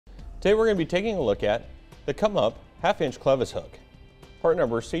Today we're going to be taking a look at the ComeUp half-inch clevis hook, part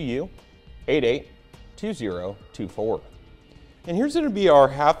number CU882024. And here's going to be our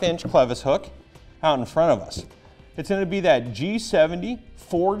half-inch clevis hook out in front of us. It's going to be that G70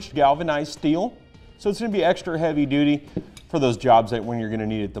 forged galvanized steel, so it's going to be extra heavy duty for those jobs that when you're going to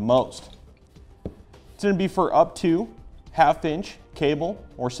need it the most. It's going to be for up to half-inch cable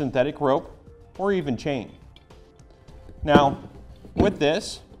or synthetic rope or even chain. Now with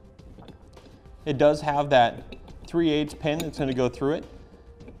this, it does have that 3/8 pin that's going to go through it.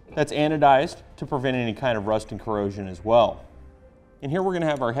 That's anodized to prevent any kind of rust and corrosion as well. And here we're going to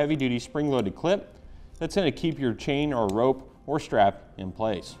have our heavy duty spring loaded clip that's going to keep your chain or rope or strap in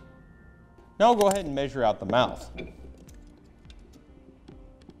place. Now I'll go ahead and measure out the mouth.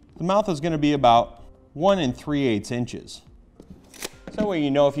 The mouth is going to be about 1 3/8 inches. So that way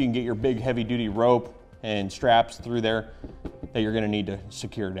you know if you can get your big heavy duty rope and straps through there that you're going to need to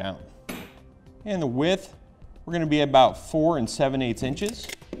secure down. And the width, we're going to be about 4 7/8 inches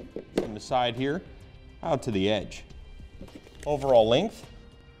from the side here out to the edge. Overall length,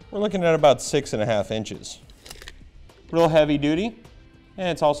 we're looking at about 6.5 inches. Real heavy duty, and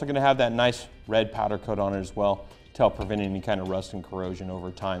it's also going to have that nice red powder coat on it as well to help prevent any kind of rust and corrosion over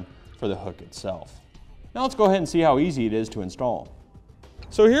time for the hook itself. Now let's go ahead and see how easy it is to install.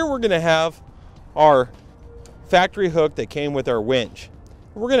 So here we're going to have our factory hook that came with our winch.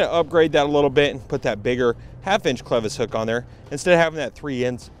 We're going to upgrade that a little bit and put that bigger half-inch clevis hook on there instead of having that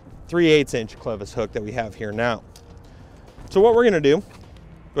 3/8 inch clevis hook that we have here now. So what we're going to do,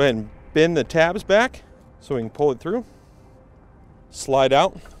 go ahead and bend the tabs back so we can pull it through, slide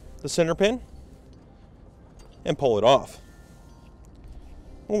out the center pin, and pull it off.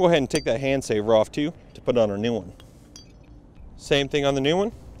 We'll go ahead and take that hand saver off too to put on our new one. Same thing on the new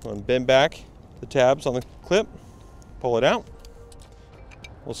one. Go ahead and bend back the tabs on the clip, pull it out.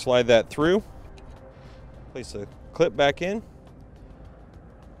 We'll slide that through, place the clip back in,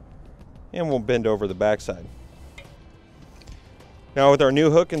 and we'll bend over the backside. Now with our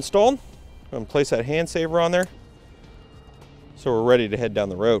new hook installed, I'm going to place that hand saver on there so we're ready to head down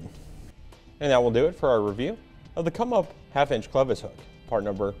the road. And that will do it for our review of the ComeUp half-inch clevis hook, part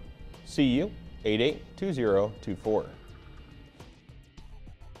number CU882024.